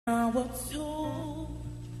Watu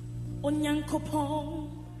onyankopon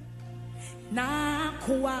na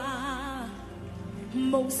kwa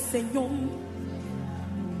mosenyom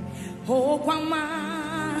ho kwama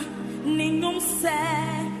ninyom se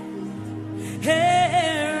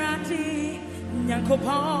herati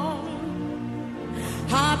nyankopon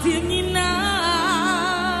hati nina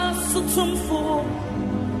sutumfo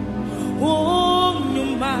o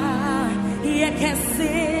nyuma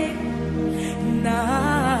yekese na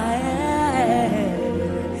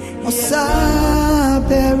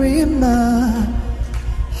Osaberima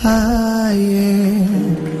haye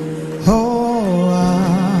hoa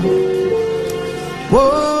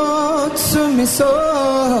what to me so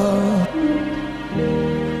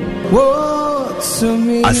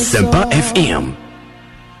Asempa FM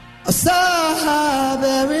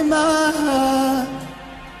Osaberima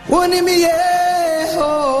woni mi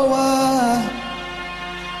hoa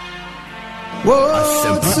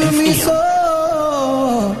what to me so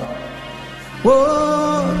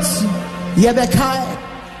what Yebekai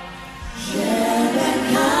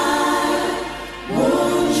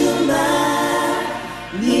Wonjuma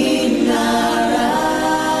Ninara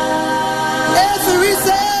every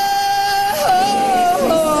say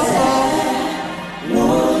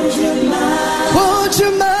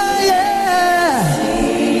Wonjuma yeah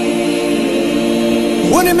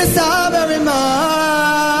Woni me sabere ma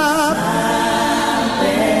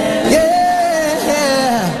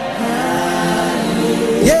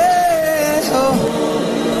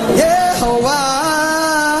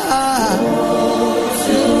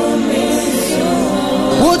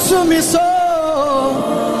to me so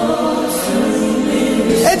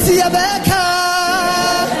it's Yabeka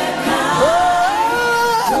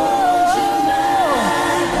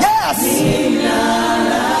yes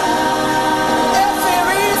every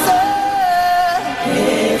reason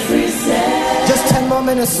just 10 more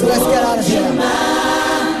minutes let's get out of here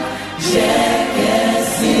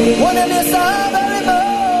one in this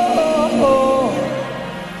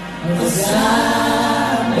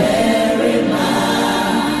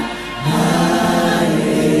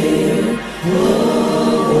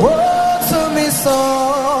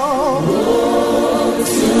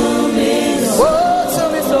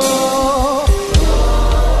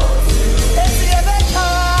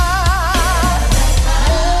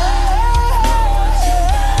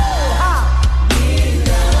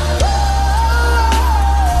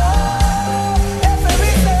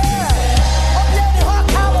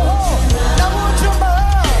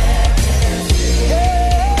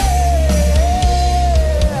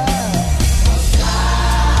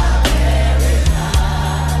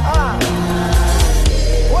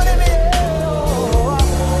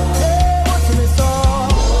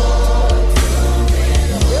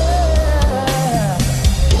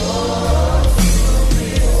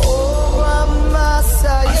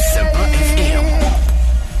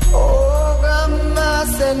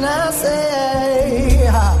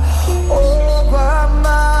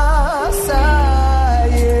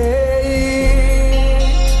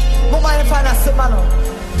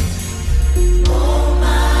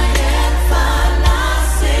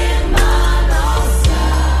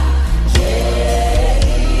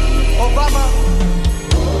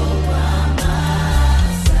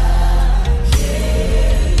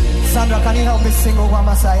Sandra, can you help me sing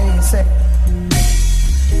Ogwamasai? Say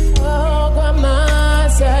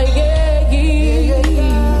Ogwamasai.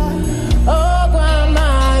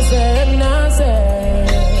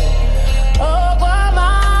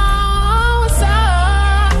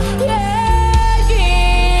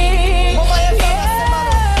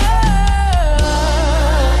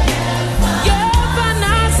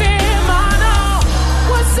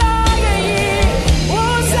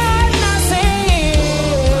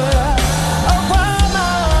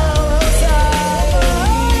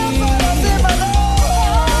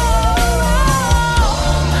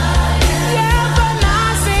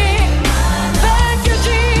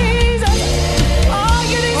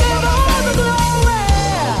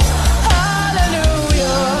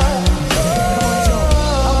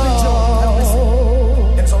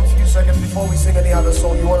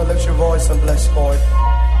 And bless God.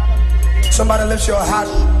 Somebody lift your hand.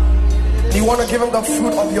 You want to give him the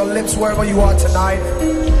fruit of your lips wherever you are tonight.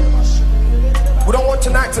 We don't want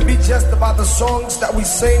tonight to be just about the songs that we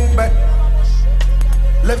sing, but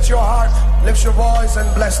lift your heart, lift your voice,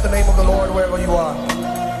 and bless the name of the Lord wherever you are.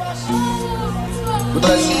 We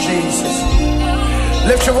bless you, Jesus.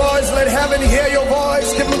 Lift your voice, let heaven hear your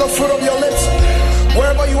voice. Give him the fruit of your lips.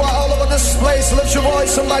 Wherever you are, all over this place, lift your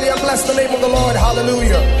voice, somebody, and bless the name of the Lord.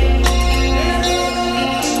 Hallelujah.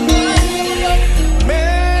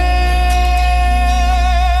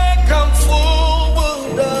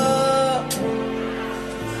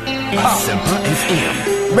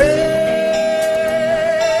 FM.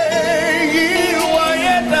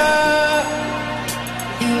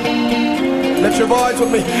 Lift your voice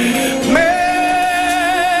with me.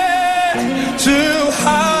 To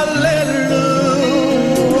hallelujah.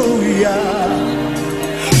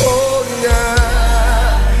 Oh yeah.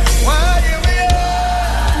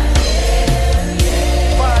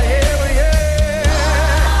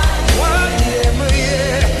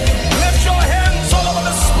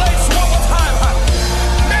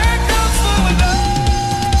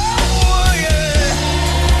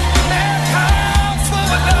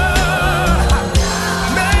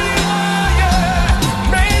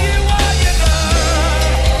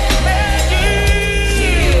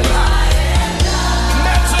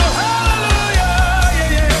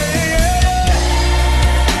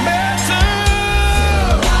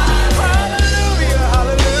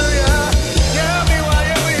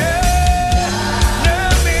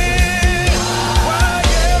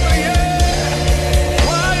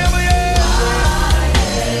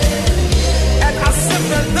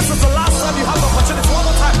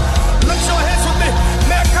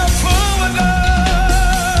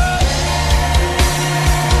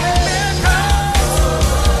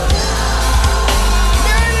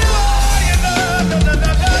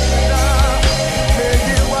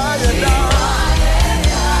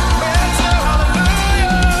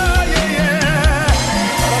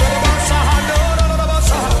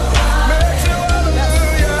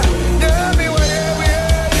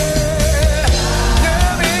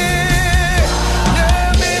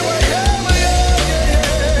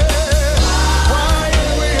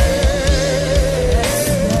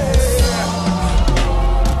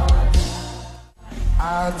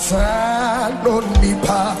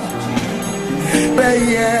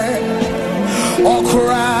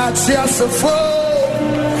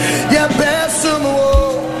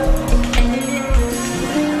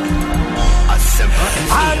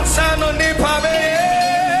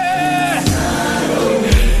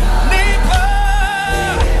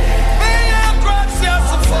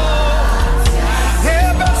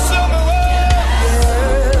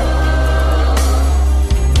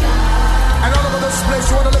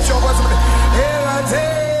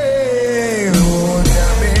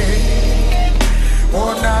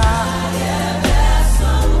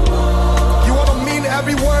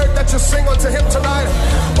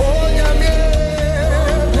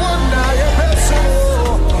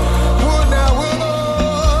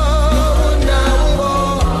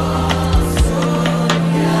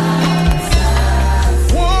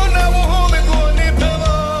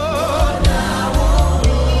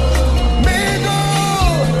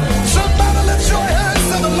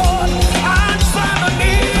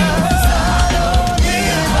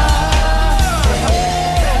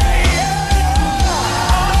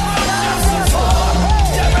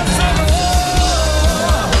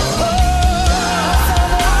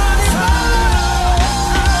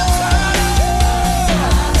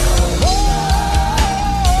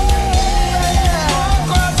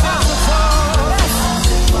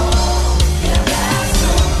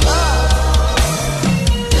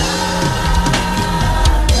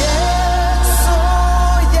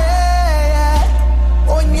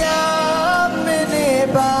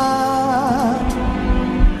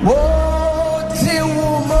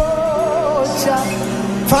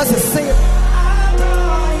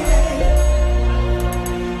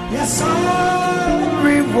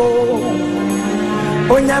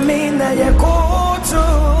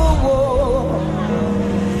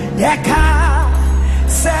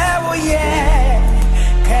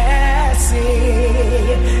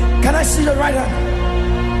 Can I see the right hand?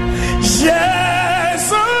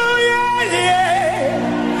 Yes, oh yeah, yeah.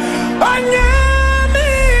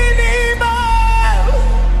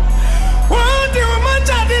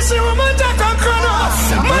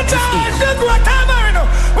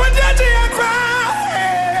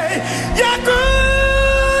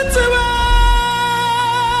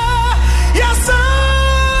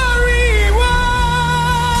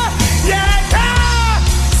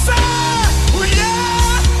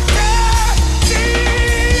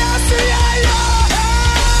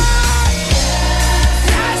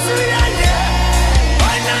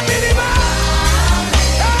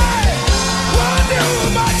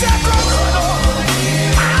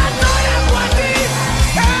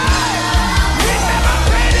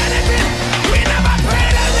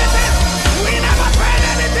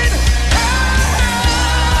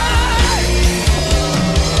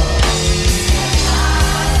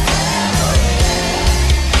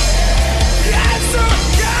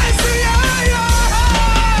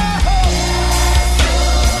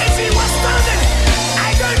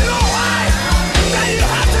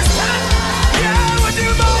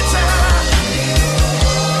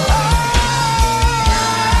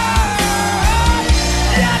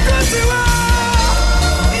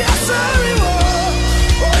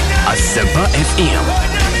 FM.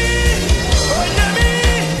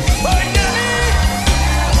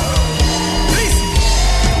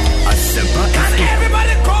 Asempa Can FM.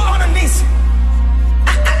 everybody go on the knees?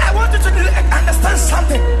 I want you to understand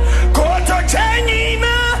something. Go to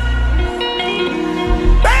Chenina.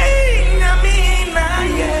 Benjamina,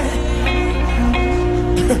 yeah.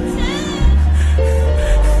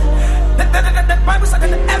 The Bible said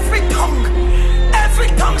that every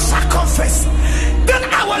tongue shall confess that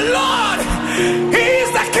our Lord, He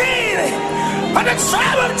is the King of the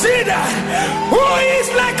tribe of Judah. Who is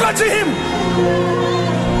like unto Him?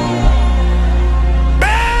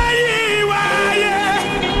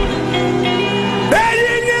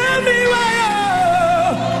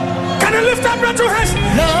 Can you lift up your two hands?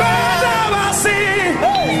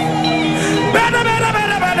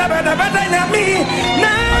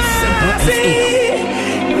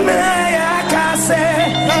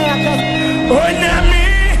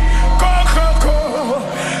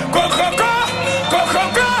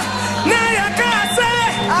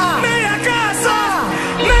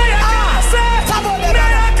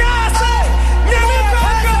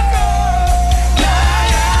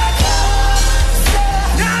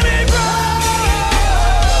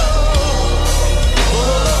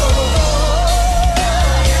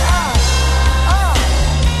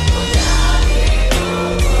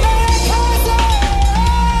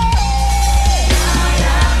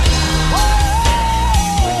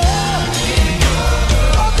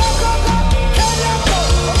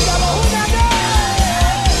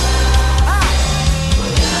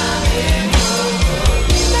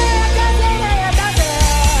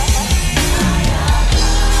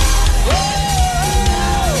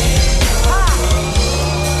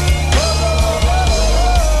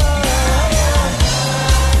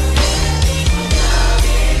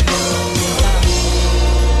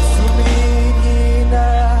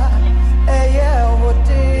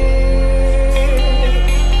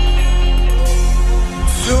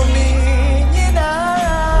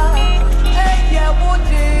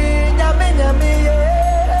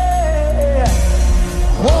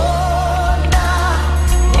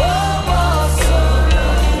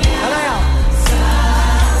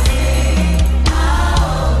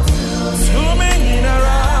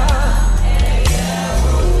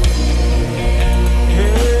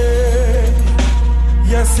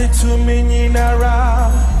 To me,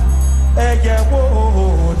 Nara, Ega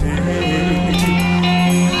Wode,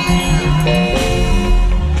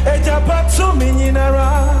 Ejapa to me,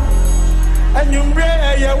 Nara, and you bring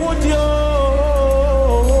a wood yo.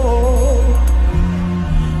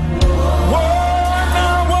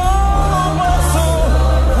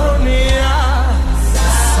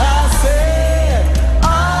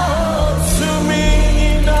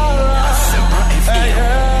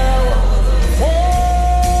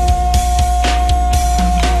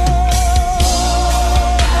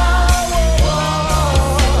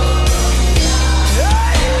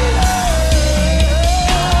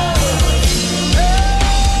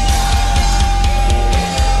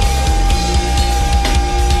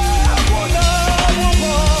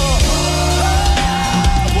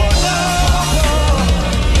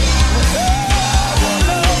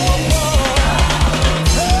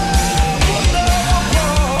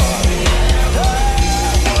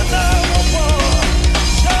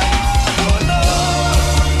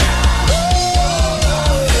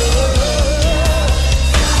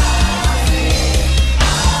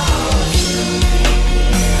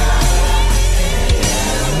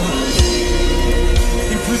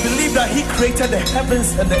 Created the heavens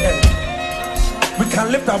and the earth. We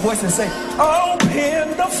can lift our voice and say,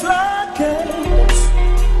 open the floodgates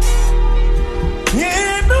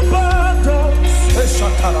in the abundance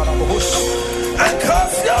and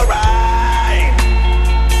cause your rain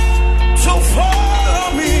to follow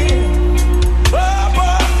me,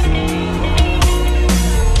 Baba.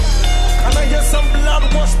 Can I hear some blood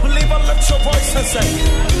wash believer? Lift your voice and say,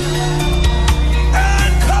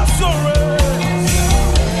 and cause your rain.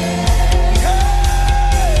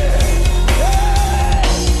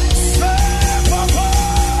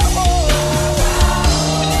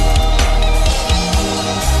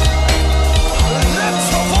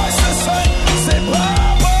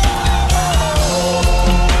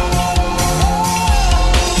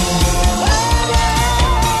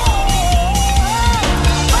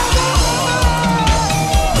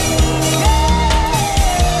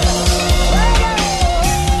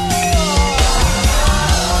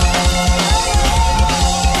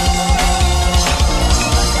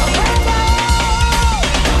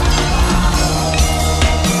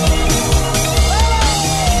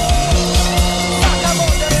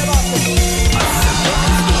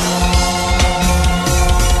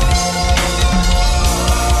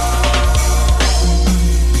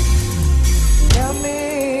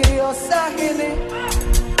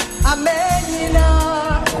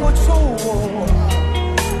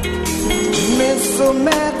 so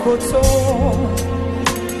mekoto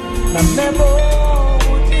na memo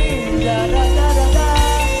da da da da da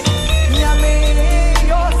nyame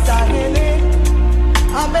yo sahene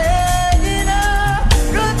amena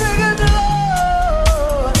good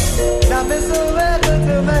na me so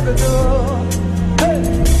mekoto hey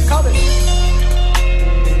come it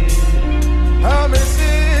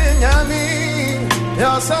amesi nyame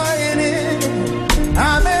yo sahene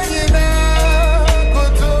amena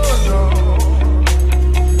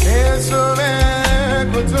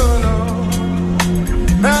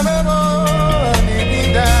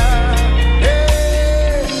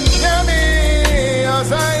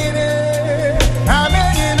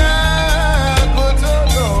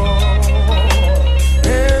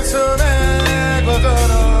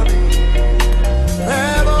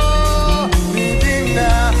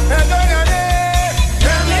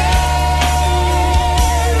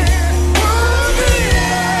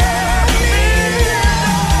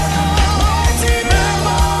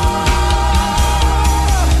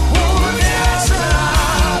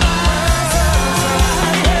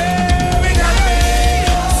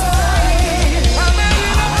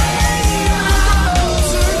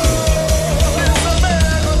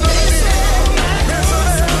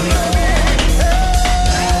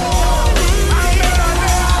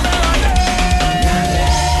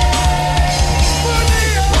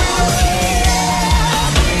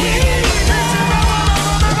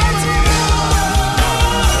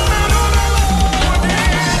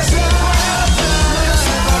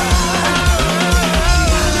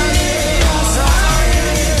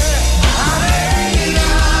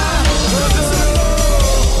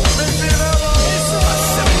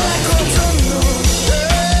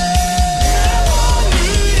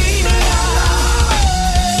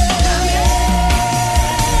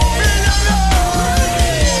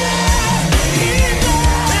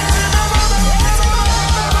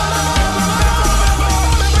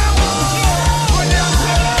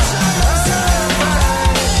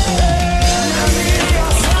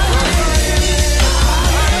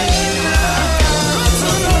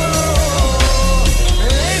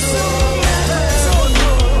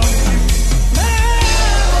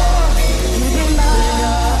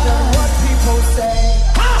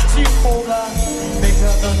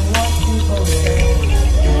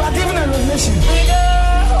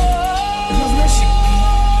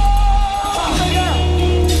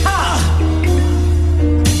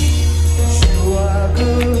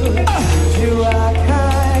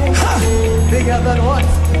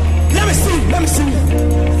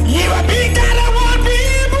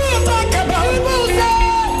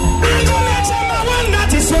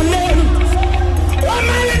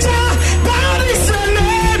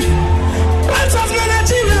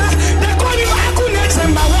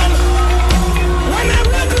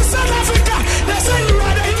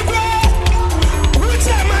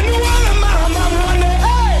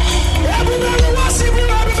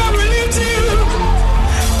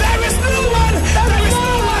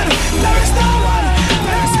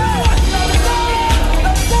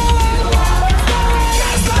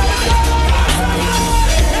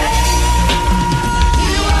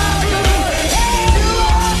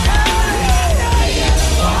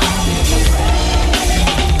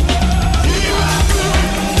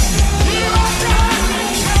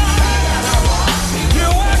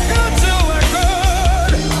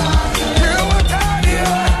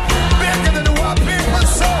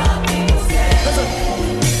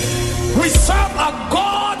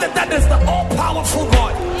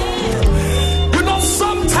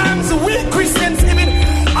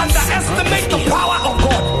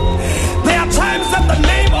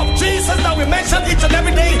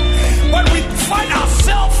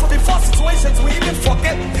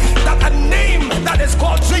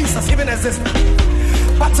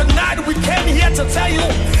But tonight we came here to tell you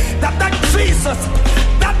that Jesus,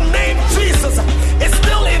 that name Jesus, is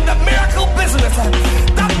still in the miracle business.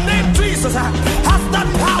 That name Jesus has that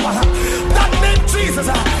power. That name Jesus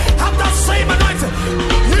has that same anointing.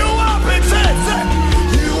 You are big.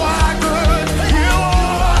 You are good. You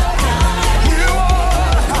are. You are.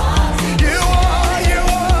 You are. You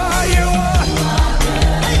are. You are.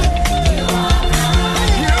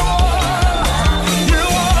 You are. You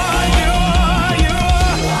are. You are.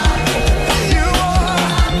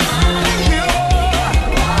 You are.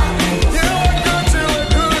 You are good to a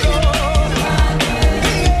good Lord.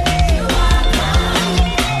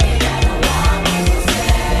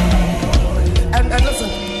 And listen,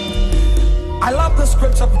 I love this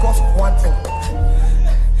scripture because of one thing.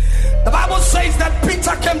 The Bible says that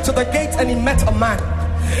Peter came to the gate and he met a man.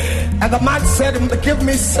 And the man said, "Give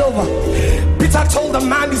me silver." Peter Peter told the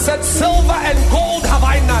man, he said, silver and gold have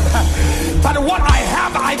I none, but what I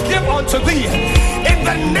have I give unto thee. In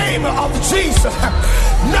the name of Jesus,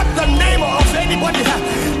 not the name of anybody,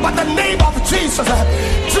 but the name of Jesus,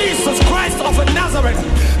 Jesus Christ of Nazareth,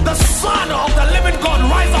 the Son of the living God,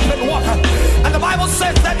 rise up and walk. And the Bible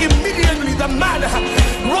says that immediately the man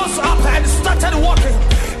rose up and started walking.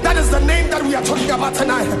 That is the name that we are talking about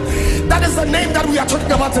tonight. That is the name that we are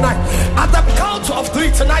talking about tonight. At the count of 3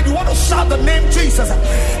 tonight, you want to shout the name Jesus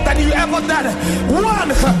that you ever did. 1,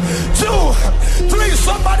 2, 3.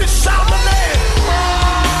 Somebody shout the name.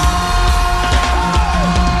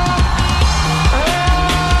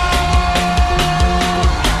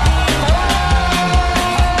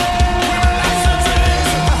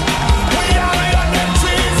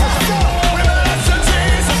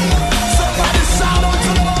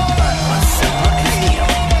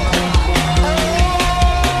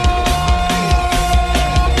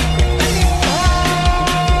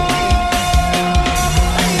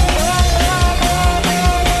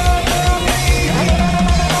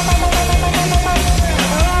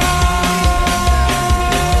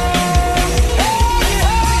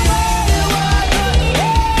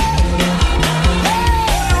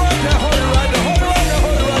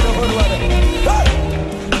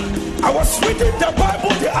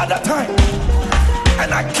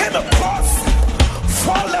 And I came across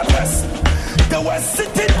 4 lepers. They were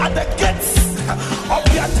sitting at the gates of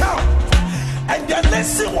their town, and their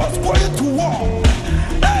nation was going to war.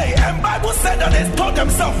 Hey, and Bible said that they told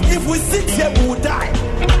themselves, if we sit here, we will die.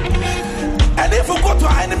 And if we go to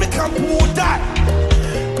our enemy camp, we will die.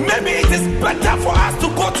 Maybe it is better for us to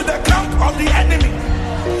go to the camp of the enemy.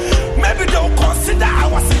 Maybe they will consider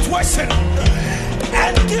our situation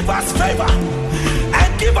and give us favor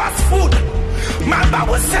and give us food. My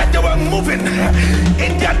Bible said they were moving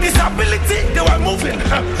in their disability, they were moving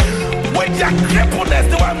with their crippleness,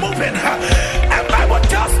 they were moving. And Bible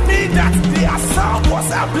tells me that their sound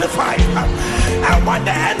was amplified. And when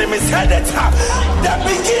the enemies heard it, they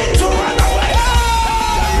begin to run away.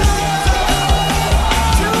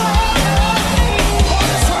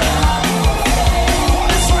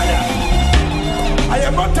 I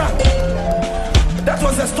am not done. That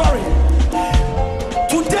was the story.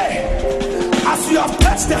 Today, as you have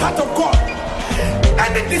touched the heart of God,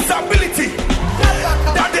 any disability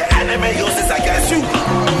that the enemy uses against you,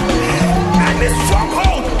 any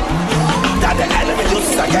stronghold that the enemy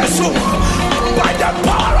uses against you, by the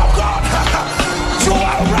power of God, you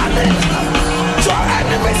are running. Your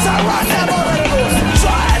enemies are running.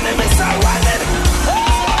 Your enemies are running.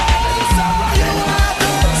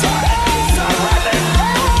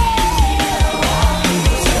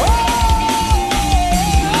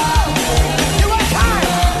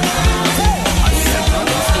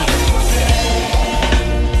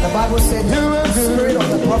 The Bible said the spirit of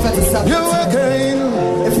the prophet is subject.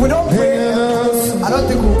 If we don't pray, I don't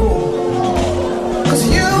think we'll go. Because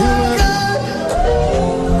you are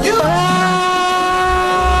good. You are.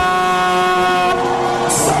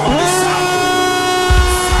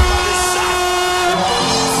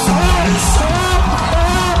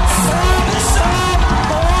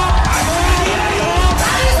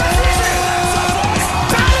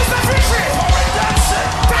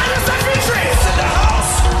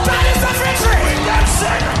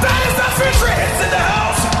 That is the victory.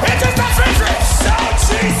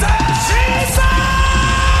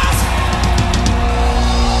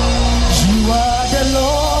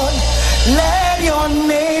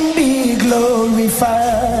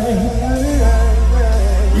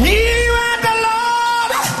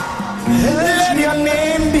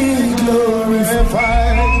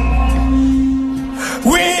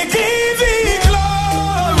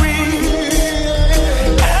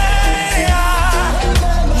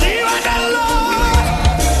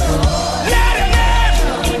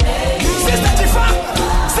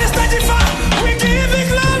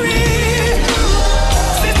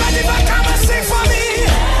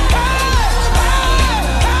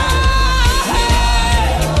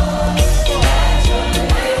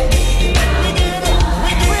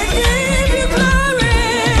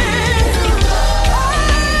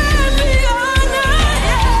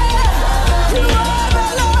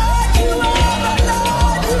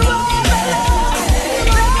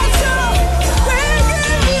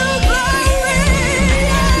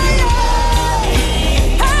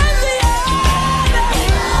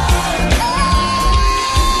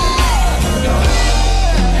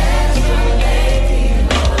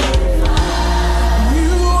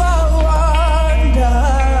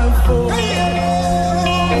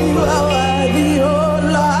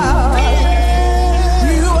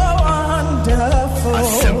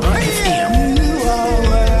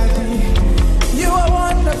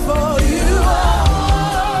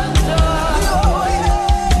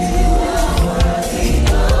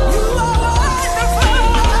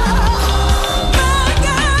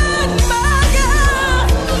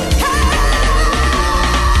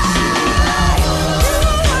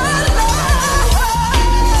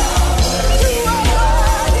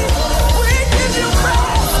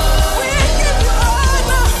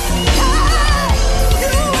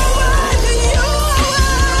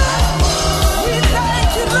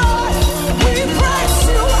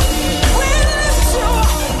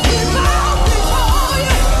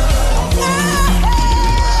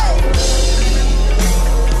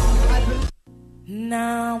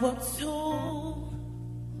 Na watu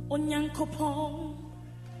onyankopon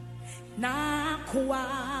na kwa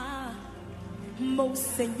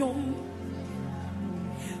mosenyom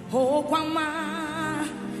ho kwama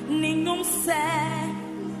ninyom se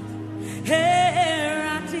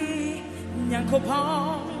herati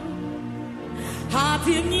nyankopon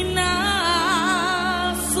hati nina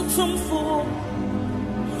sutumfu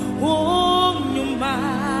o nyumba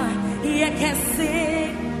yekese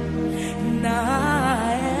na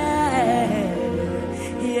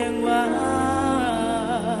yengwa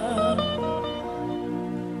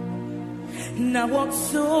na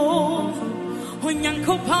wotso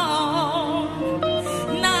onyankopon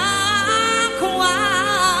na kwa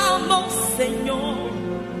mosenyo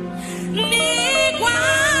ni kwa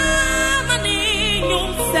mani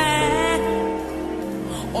nyumse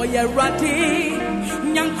oye radi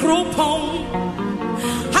nyankropon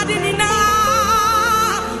hadinina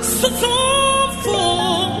sutumfu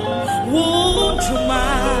wujuma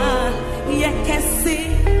yekesi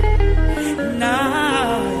na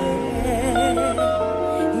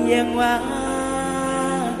yengwa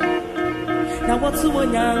na watu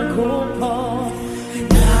onyankopon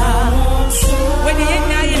na when you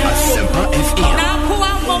na Asempa FM. na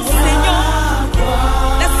kwa mosenyo.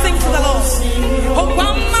 Let's sing to the Lord. Oh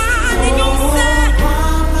kwama ni nyumse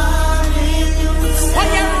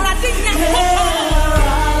oye radi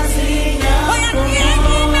nyankopon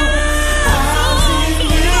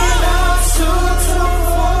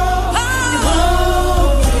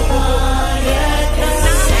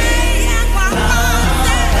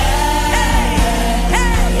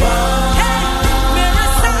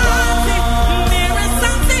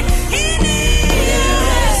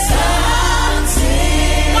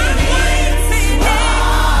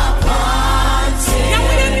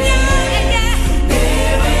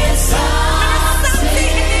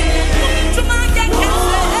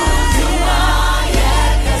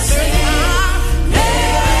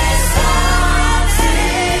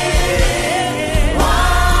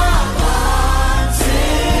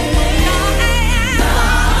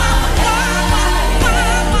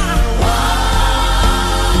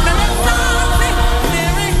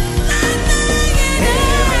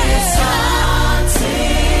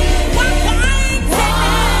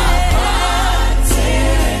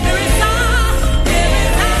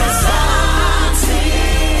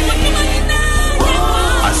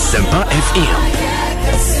Asempa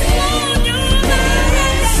FM.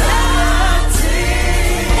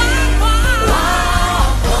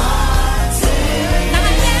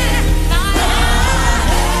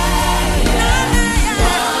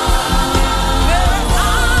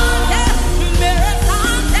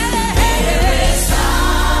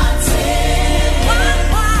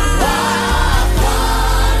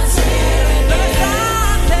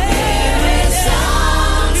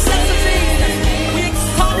 We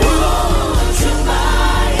extol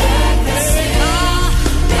you.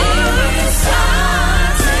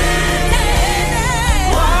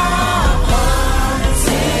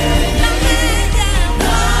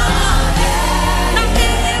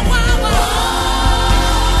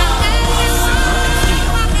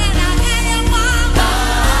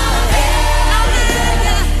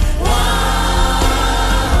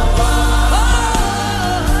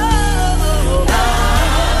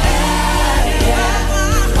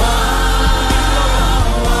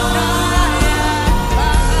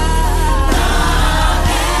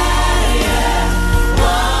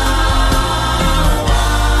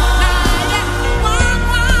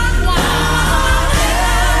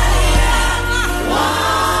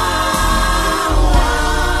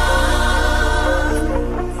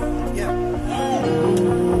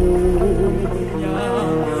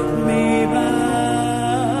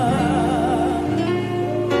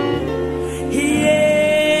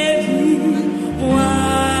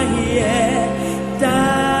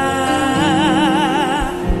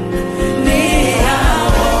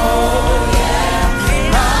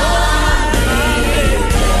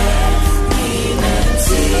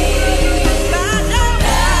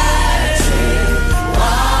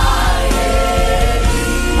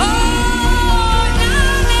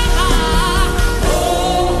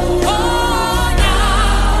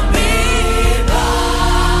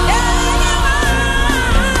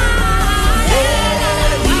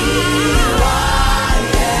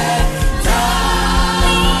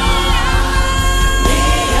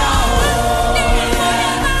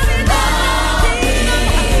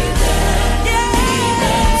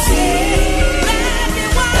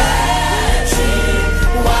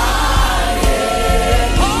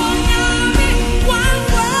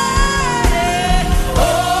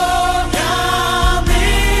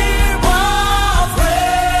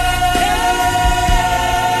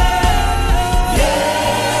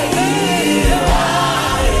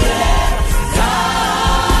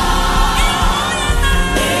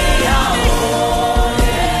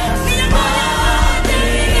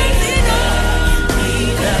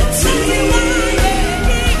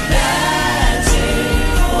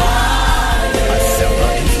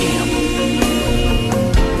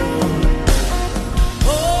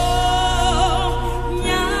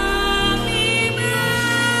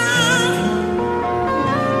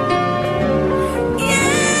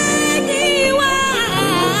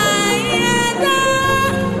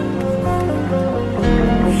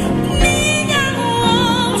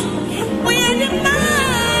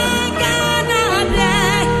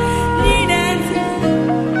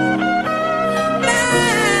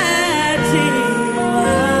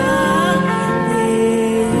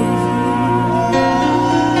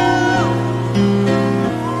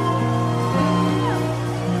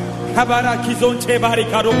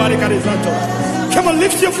 Come on,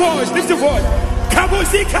 lift your voice, lift your voice.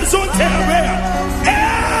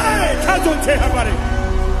 Hey,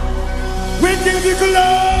 we give you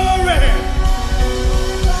glory.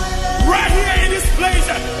 Right here in this place,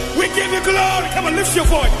 we give you glory. Come on, lift your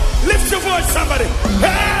voice, somebody.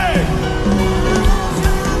 Hey!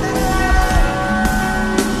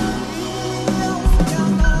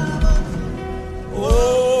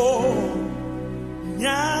 Oh,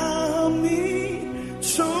 Nyami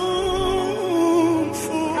Chumfu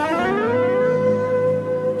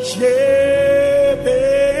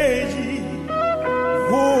Shebeji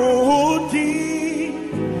Wudi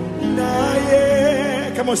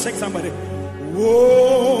Naye. Come on, sing somebody.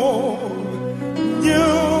 Oh,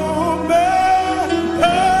 Nyame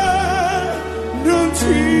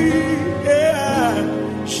Nunti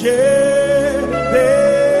Shebeji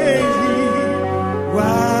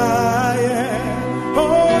Waye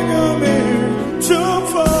Oh Nyame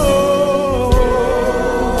Chumfu.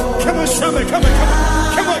 Come on, somebody, come on.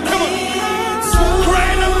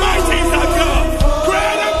 Great and mighty is our God.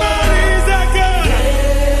 Great and mighty is our God.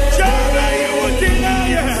 Java, you will deny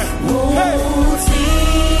it. Hey.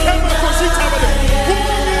 Come on, push it over there.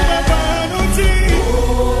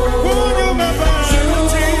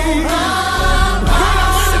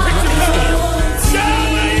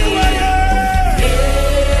 Java, you are here.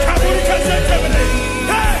 Come on, catch that over there.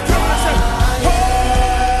 Hey, come on, sir.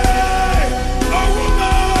 Hey, oh,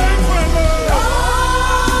 woman,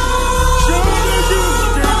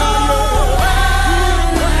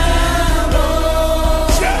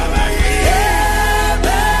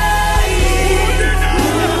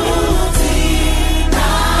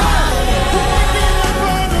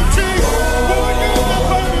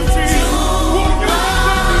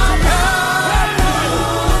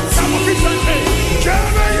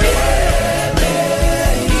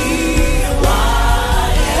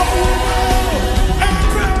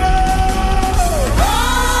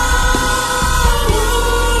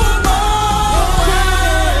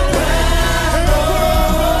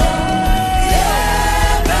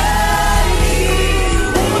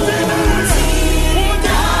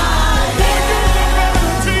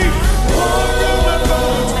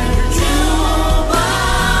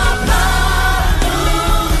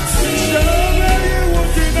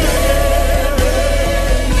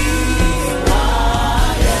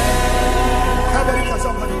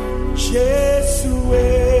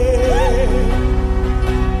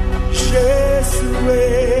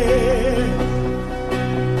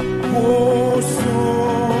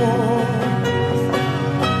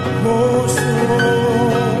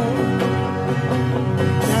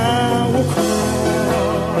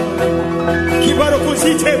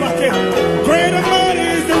 Great and mighty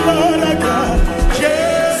is the Lord our God.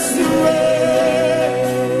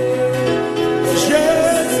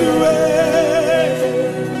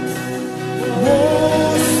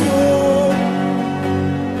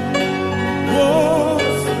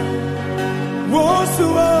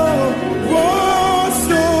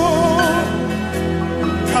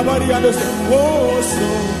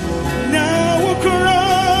 Now walk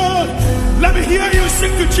around. Let me hear you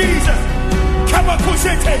sing to Jesus. Come on, push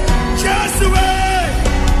it. Just the way.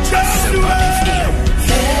 Just the way.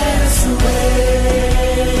 Just the way.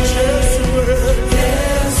 Just the way.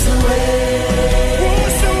 Just the way.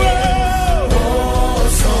 What's the way?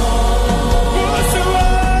 What's the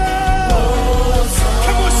way?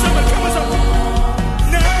 Come on, somebody. Come on, somebody.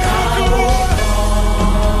 Now go on.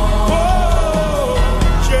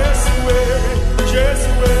 Just the way. Just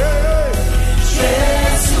the way.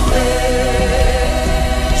 Just the way.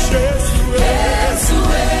 Just the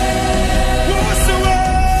way. What's the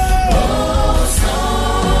way?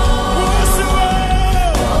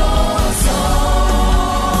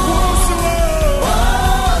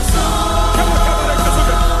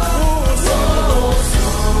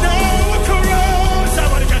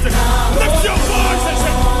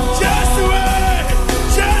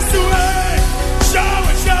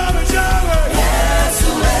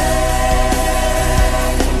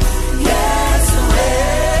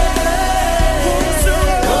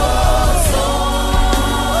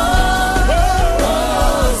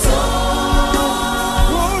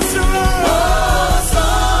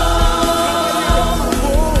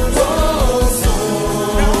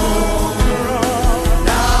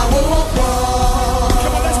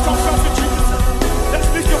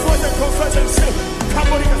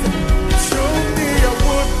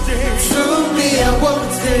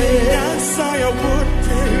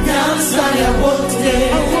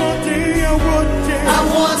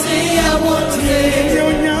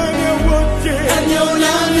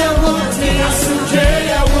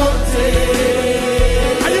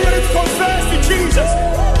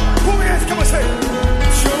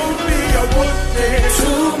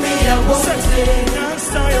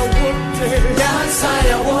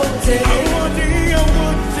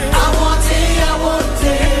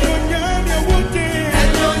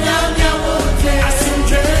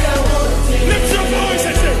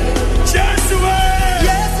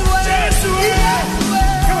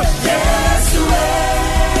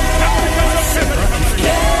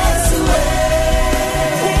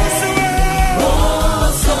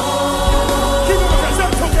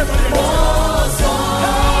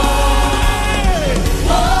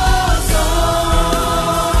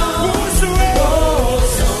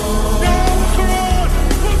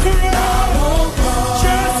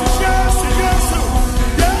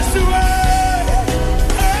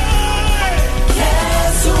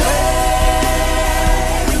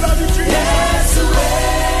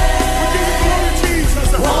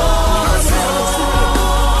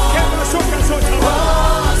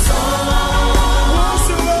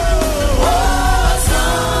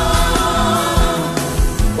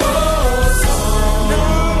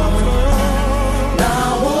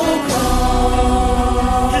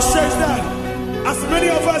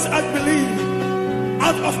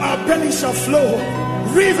 belly shall flow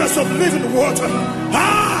rivers of living water.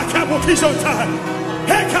 Ah, Kabokishontai.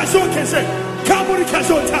 Hey, Kashon can say, Kaburi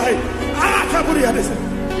Kashontai. Ah, Kaburi Adese.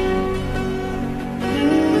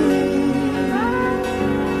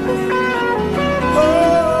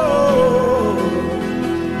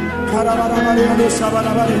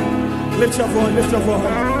 Lift your voice, lift your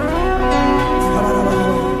voice.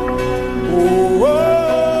 Oh,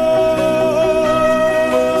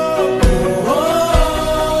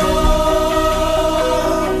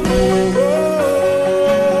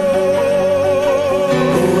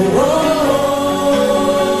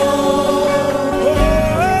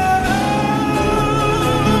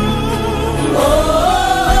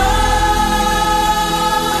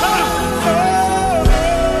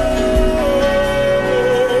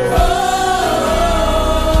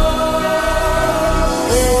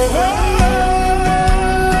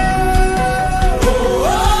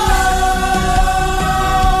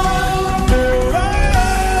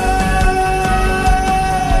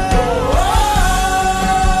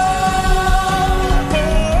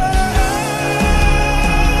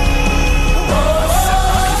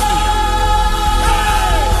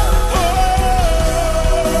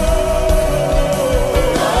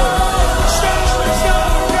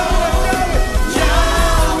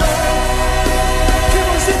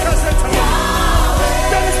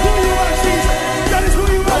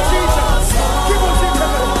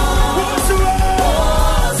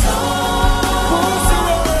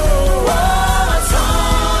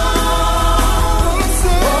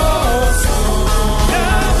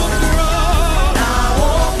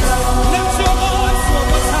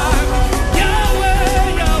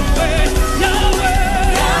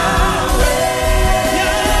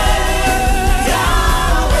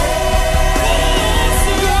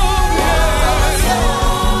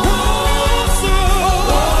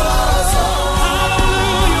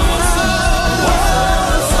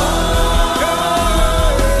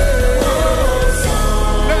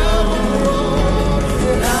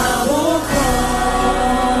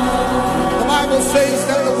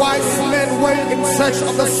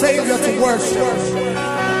 of the Savior to worship.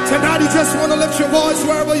 Tonight you just want to lift your voice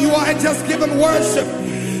wherever you are and just give him worship.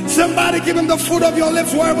 Somebody give him the fruit of your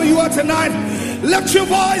lips wherever you are tonight. Lift your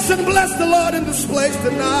voice and bless the Lord in this place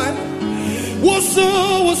tonight. Wasu,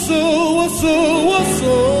 wasu, wasu,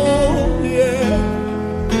 wasu, yeah.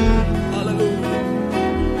 Hallelujah.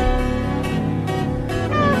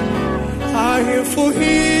 I hear for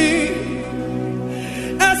him.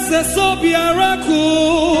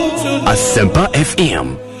 Asempa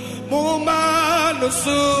FM.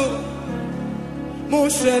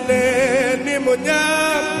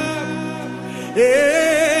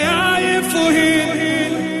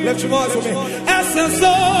 Lift your voice for me.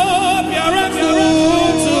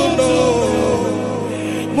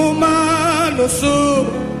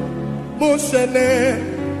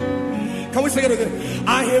 Can we sing it again?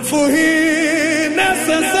 I hear for him.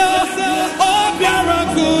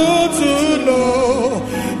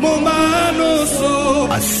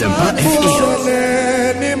 Asempa FM.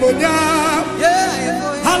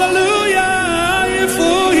 Hallelujah.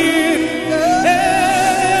 For him.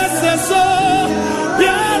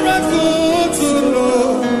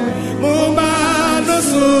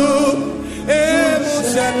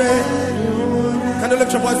 Can you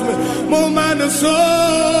lift your voice for me? So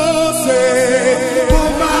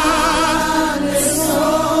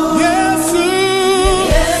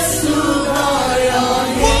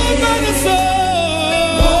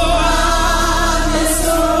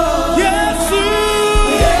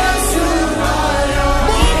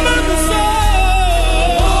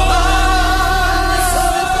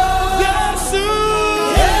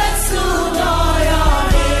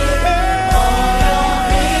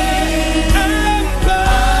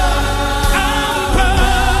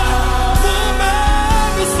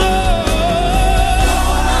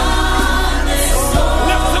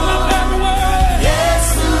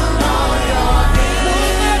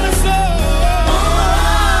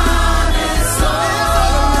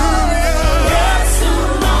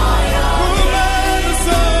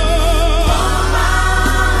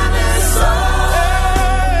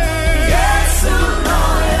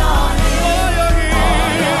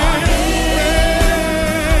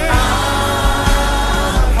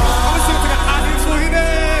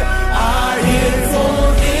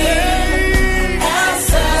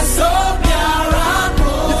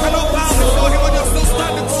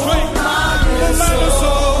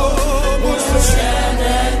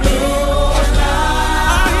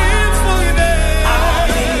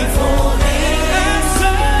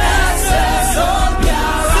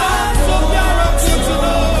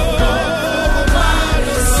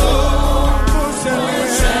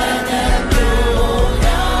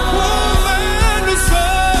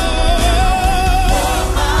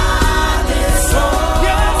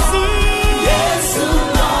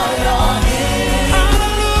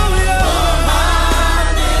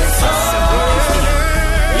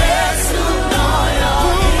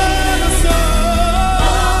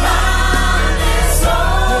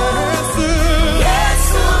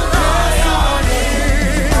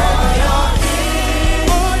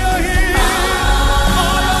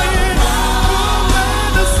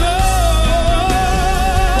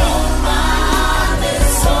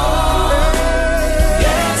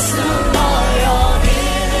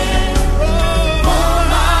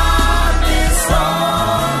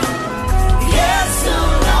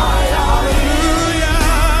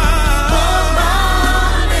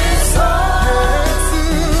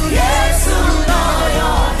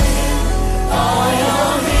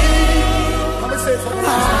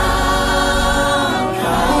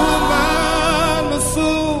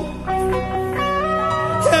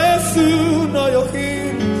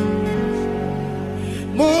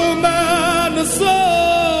so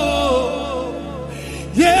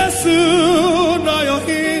Yesu no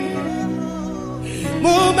yohin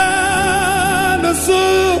Muman so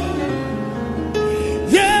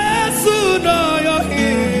Yesu no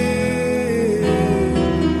yohin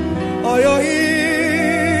O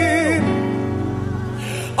yohin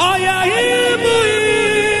O yohin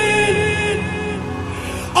muhin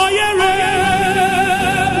O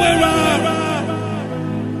yohin wera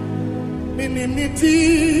minimiti.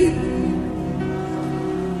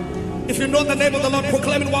 If you know the name of the Lord,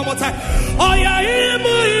 proclaim it one more time. Oh yeah,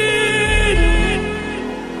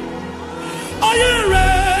 oh yeah,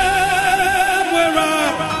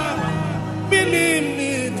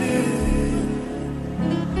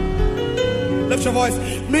 lift your voice.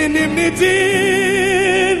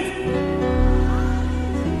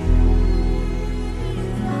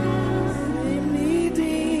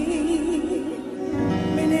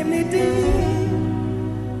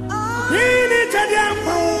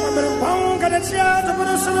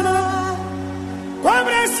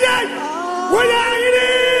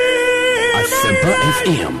 Asempa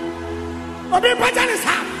FM.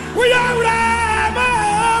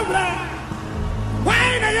 Why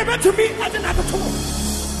are you to me as another tool?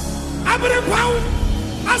 I'm going to pound.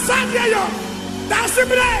 I said, yo, that's the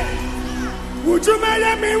bread. Would you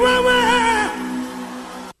marry me?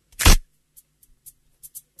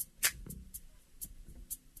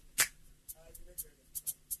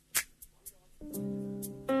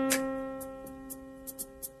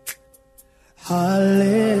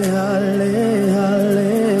 Halle, halle,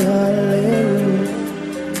 halle,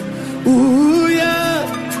 hallelujah,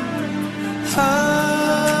 hallelujah,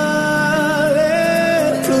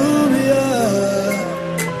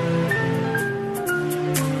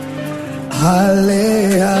 halle,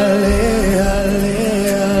 halle, halle,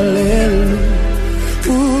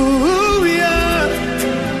 hallelujah,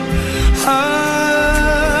 hallelujah.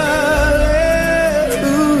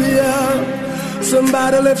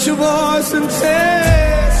 Somebody lift your voice and say,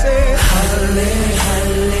 halle,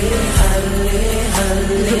 halle, halle,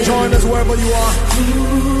 halle. You can join us wherever you are.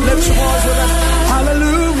 Lift your voice with us.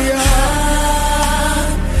 Hallelujah.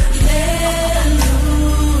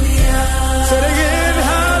 Hallelujah. Say it again.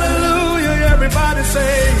 Hallelujah. Everybody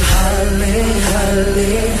say, halle,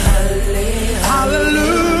 halle, halle,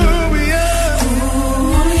 hallelujah.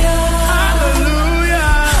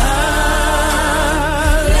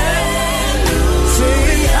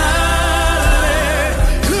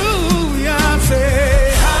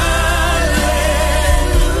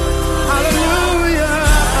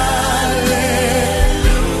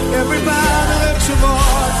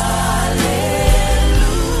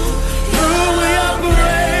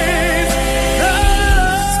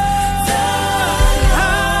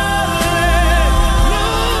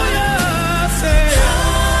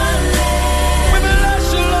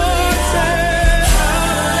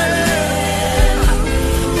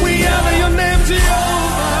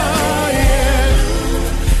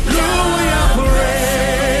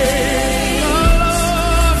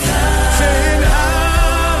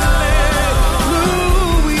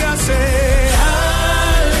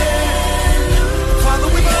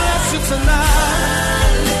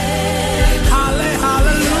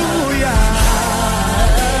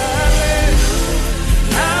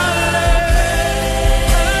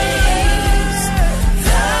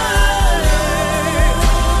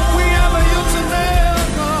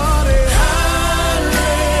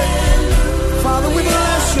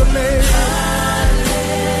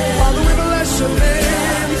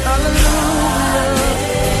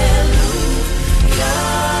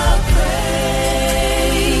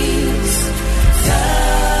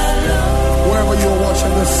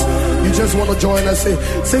 You just want to join us,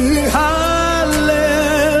 sing hallelujah,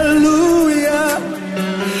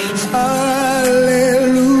 hallelujah,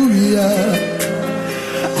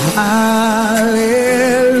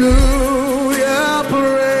 hallelujah,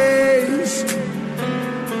 praise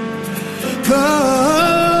the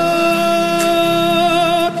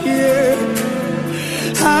Lord, yeah,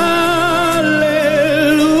 hallelujah,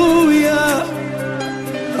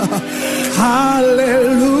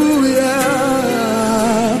 hallelujah.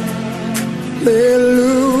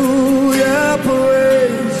 Hallelujah,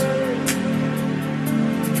 praise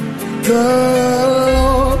the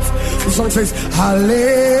Lord. The song says,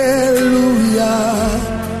 hallelujah,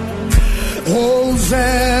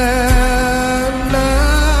 Hosanna,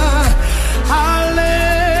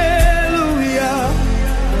 hallelujah,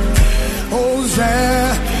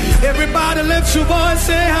 Hosanna. Everybody lift your voice,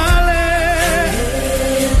 say hallelujah.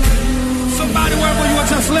 Somebody wherever you are,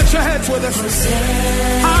 just lift your hands with us.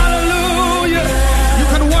 Hallelujah. You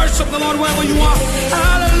can worship the Lord wherever you are.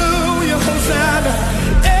 Hallelujah. Hosanna.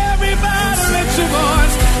 Everybody lift your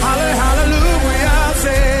voice. Hallelujah,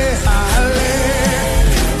 say hallelujah.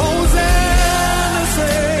 Hosanna,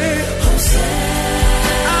 say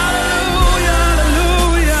hallelujah,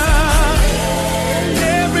 hallelujah.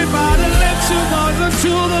 Everybody lift your voice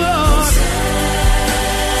unto the Lord.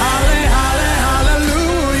 Hallelujah.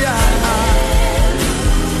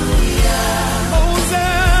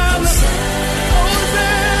 Hosanna,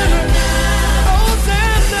 Hosanna,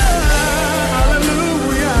 Hosanna.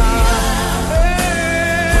 Hallelujah.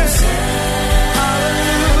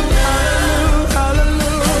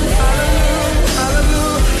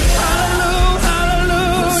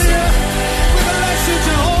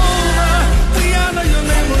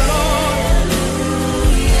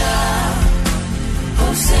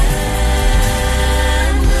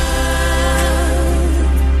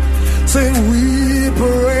 Sing, we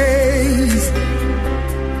praise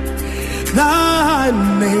thy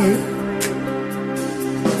name,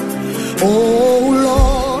 oh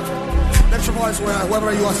Lord. Lift your voice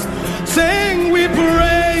wherever you are. Sing, we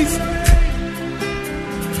praise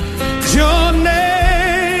your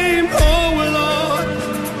name, oh Lord.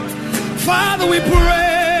 Father, we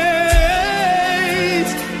praise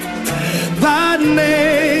thy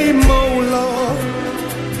name, oh Lord.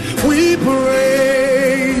 We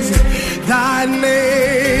praise thy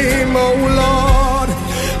name, oh Lord.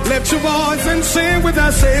 Lift your voice and sing with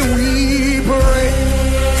us. Say, we pray.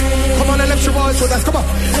 Come on and lift your voice with us. Come on.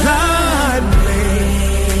 Thy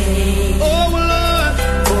name, oh Lord.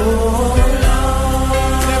 Oh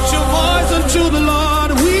Lord. Lift your voice unto the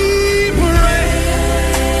Lord. We praise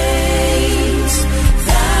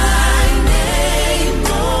thy name,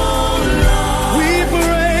 oh Lord. We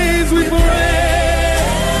praise, we praise.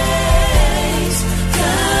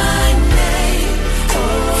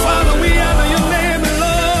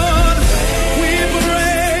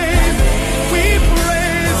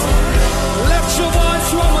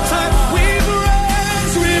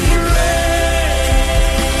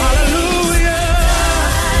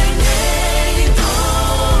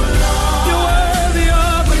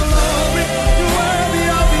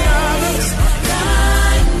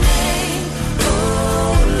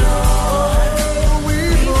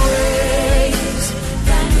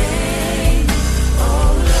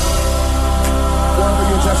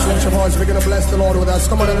 Begin to bless the Lord with us.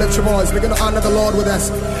 Come on and lift your voice. Begin to honor the Lord with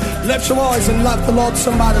us. Lift your voice and love the Lord.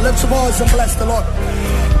 Somebody lift your voice and bless the Lord.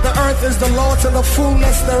 The earth is the Lord's and the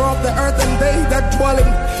fullness thereof, the earth and they that dwell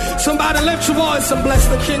in. Somebody lift your voice and bless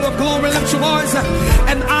the King of glory. Lift your voice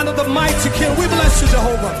and honor the mighty King. We bless you,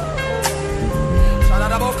 Jehovah.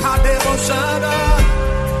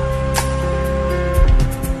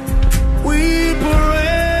 We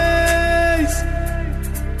praise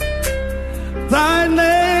thy name.